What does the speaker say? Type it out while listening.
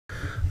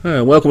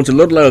Welcome to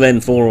Ludlow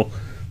then for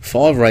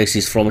 5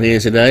 races from here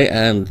today,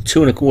 and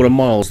 2¼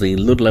 miles. The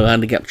Ludlow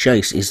Handicap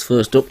Chase is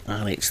first up,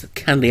 and it's the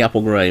Candy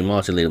Apple Grey,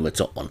 Martin Leadham, the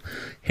top one.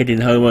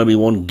 Heading home,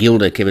 Obi-Wan,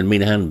 Gilder, Kevin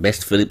Minahan,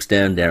 Best Phillips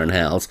Down, Darren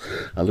Howells,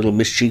 A Little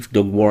Mischief,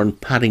 Doug Warren,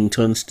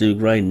 Paddington, Stu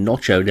Gray,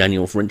 Nacho,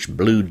 Daniel French,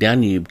 Blue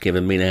Danube,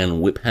 Kevin Minahan,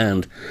 Whip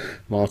Hand,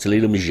 Martin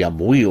Leadham,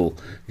 Jabwheel,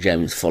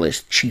 James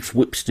Follis, Chief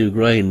Whip, Stu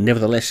Gray,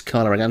 Nevertheless,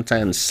 Carla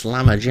Agante, and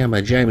Slammer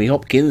Jammer, Jamie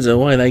Hopkins.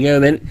 Away they go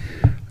then.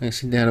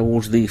 Racing down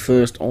towards the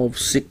first of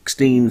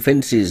 16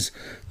 fences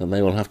that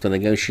they will have to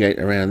negotiate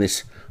around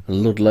this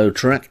Ludlow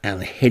track,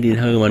 and heading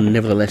home and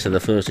Nevertheless are the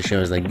first to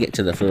show as they get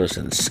to the first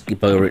and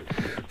skip over it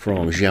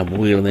from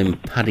Jabwheel and then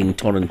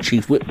Paddington and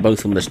Chief Whip,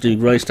 both from the Stu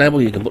Gray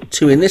stable. You can put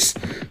 2 in this.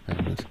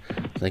 And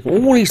like,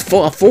 oh, he's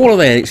four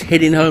there. It's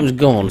Heading Home's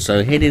gone,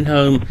 so Heading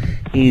Home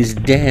is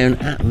down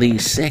at the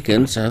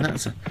second, so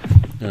that's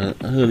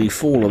early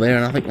faller there,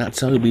 and I think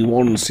that's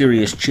Obi-Wan,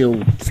 Serious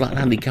Chill, flat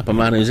handicapper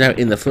man who's out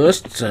in the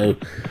first. So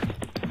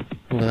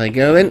over they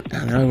go then,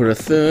 and over a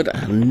third,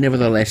 and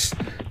Nevertheless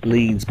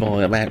leads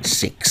by about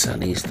 6,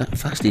 and he's that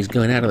fast he's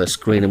going out of the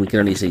screen and we can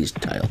only see his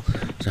tail.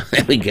 So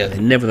there we go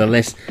then.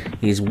 Nevertheless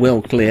is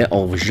well clear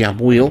of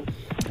Jabwheel,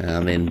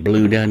 and then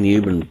Blue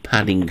Danube and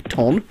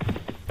Paddington,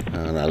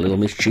 and A Little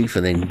Mischief,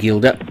 and then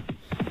Gilder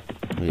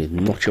with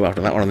Nacho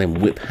after that one, and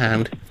then Whip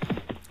Hand.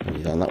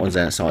 On that one's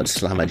outside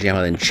Slammer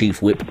Jammer, then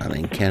Chief Whip, and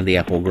then Candy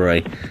Apple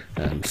Grey,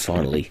 and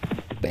finally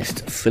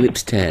Best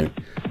Phillips Town.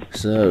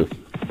 So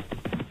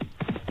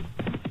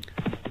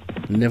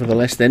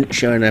Nevertheless then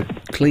showing a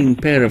clean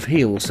pair of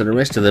heels to the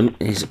rest of them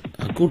is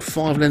a good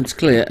 5 lengths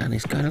clear, and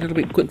he's going a little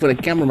bit quick for the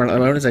cameraman at the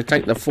moment as they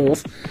take the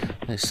fourth.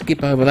 They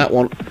skip over that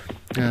one.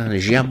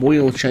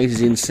 Jabwheel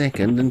chases in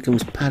second, then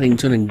comes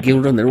Paddington and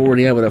Gilder, and they're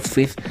already over the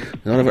fifth.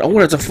 Oh,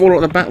 there's a fall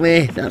at the back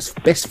there. That's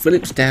Best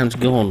Phillips Town's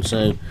gone,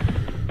 so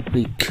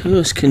the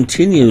curse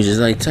continues as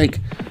they take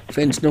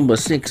fence number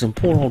 6, and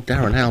poor old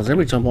Darren Howells,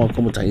 every time I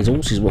commentate, his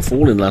horses were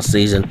falling last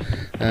season,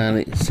 and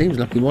it seems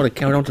like he might have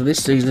carried on to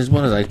this season as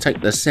well as they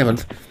take the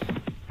 7th,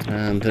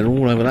 and they're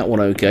all over that one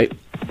okay.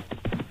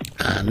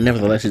 And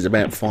Nevertheless is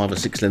about 5 or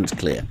 6 lengths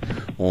clear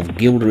of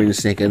Gilder in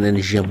second, then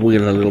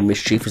Jabwheel and A Little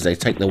Mischief as they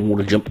take the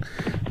water jump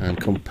and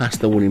come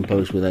past the winning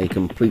post with a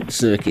complete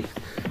circuit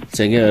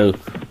to go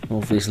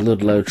of this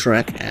Ludlow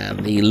track,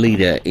 and the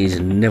leader is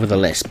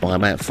Nevertheless by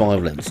about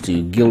 5 lengths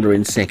to Gilder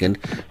in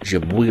second.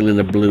 Jabwheel in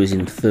the blue is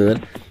in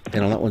third.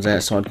 Then on that one's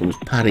outside comes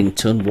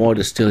Paddington,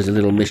 wider still is A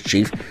Little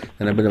Mischief,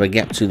 then a bit of a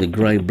gap to the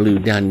grey Blue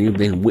Danube,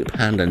 then Whip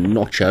Hand and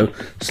Nacho.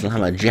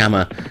 Slammer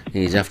Jammer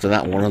is after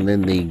that one, and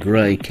then the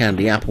grey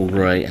Candy Apple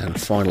Grey,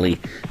 and finally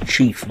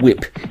Chief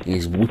Whip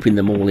is whipping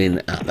them all in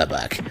at the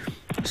back.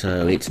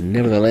 So it's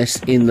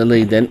Nevertheless in the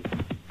lead then,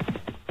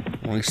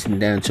 racing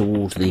down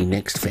towards the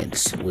next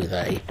fence with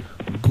a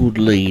good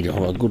lead,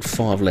 or a good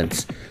 5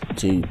 lengths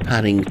to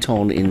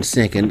Paddington in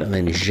second, and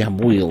then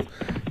Jabwheel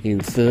in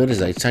third as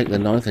they take the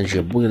 9th, and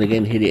Jabwheel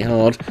again hit it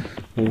hard.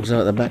 Also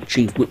at the back,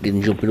 Chief Whip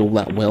didn't jump it all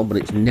that well, but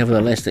it's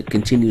Nevertheless that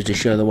continues to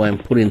show the way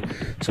and putting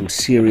some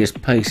serious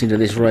pace into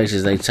this race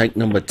as they take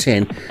number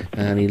 10,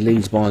 and he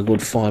leads by a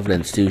good 5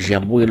 lengths to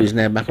Jabwheel, who's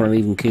now back on an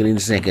even keel in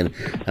second,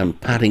 and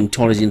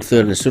Paddington is in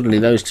third, and suddenly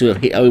those two have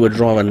hit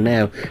overdrive, and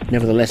now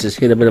Nevertheless has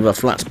hit a bit of a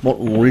flat spot,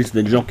 or is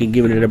the jockey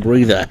giving it a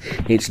breather?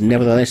 It's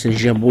Nevertheless and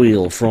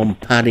Jabwheel from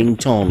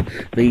Paddington.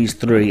 These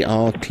 3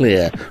 are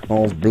clear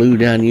of Blue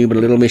Danube and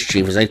A Little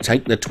Mischief as they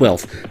take the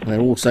 12th, and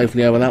they're all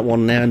safely over that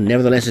one now.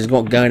 Nevertheless has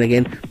got going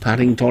again.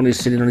 Paddington is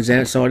sitting on his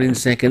outside in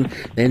second,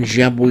 then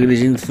Jabwheel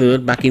is in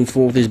third, back in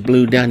fourth is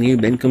Blue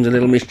Danube, then comes A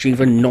Little Mischief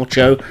and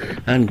Nacho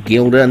and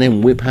Gilder, and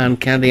then Whip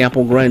Hand, Candy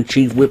Apple Grey and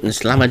Chief Whip, and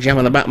Slammer Jam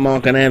on the back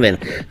marker now then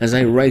as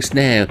they race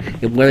now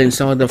well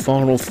inside the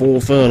final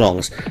 4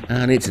 furlongs,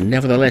 and it's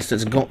Nevertheless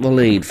that's got the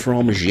lead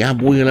from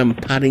Jabwheel and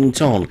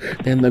Paddington,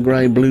 then the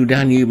grey Blue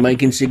Danube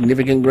making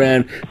significant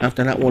ground.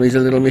 After that one is A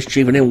Little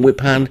Mischief, and then Whip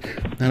Hand,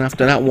 and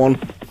after that one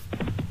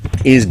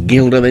is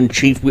Gilder, then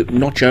Chief Whip,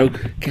 Nacho,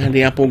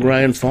 Candy Apple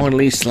Grey, and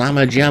finally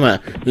Slammer Jammer,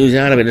 who's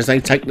out of it as they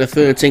take the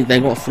 13th.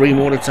 They've got 3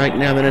 more to take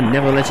now, then, and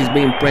Nevertheless is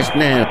being pressed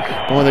now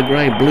by the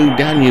grey Blue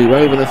Danube.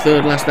 Over the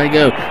third last they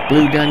go.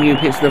 Blue Danube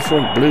hits the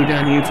front, Blue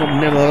Danube from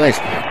Nevertheless.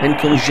 Then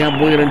comes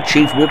Jabwheel and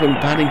Chief Whip and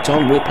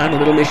Paddington. Whip Hand, A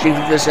Little Mischief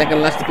is the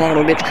second last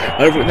final ditch.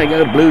 Over it they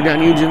go. Blue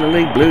Danube's in the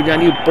lead. Blue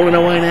Danube pulling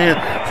away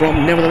now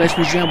from Nevertheless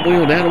and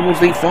Jabwheel down towards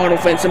the final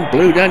fence, and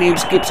Blue Danube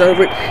skips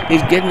over it.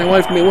 He's getting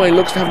away from the way.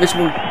 Looks to have this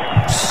one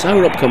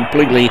sewn up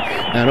completely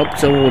and up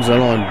towards the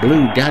line.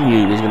 Blue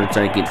Danube is going to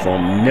take it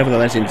from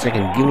Nevertheless in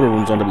second. Gilder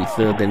runs on to be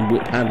third, then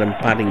Whip Hand and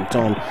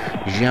Paddington,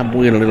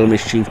 Jabwheel, A Little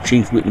Mischief,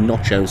 Chief Whip,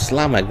 Nacho,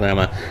 Slammer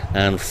Glamour,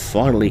 and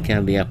finally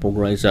Candy Apple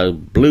Grey. So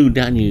Blue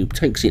Danube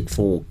takes it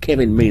for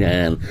Kevin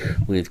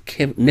Minahan, with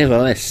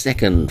Nevertheless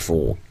second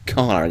for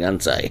Carla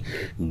Agante.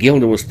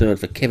 Gilder was third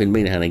for Kevin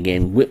Minahan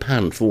again. Whip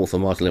Hand fourth for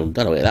Martin Leadham.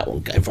 Don't know where that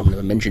one came from,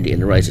 never mentioned it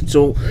in the race at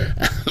all.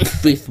 And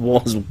fifth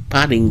was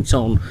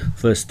Paddington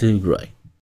for Stu Gray.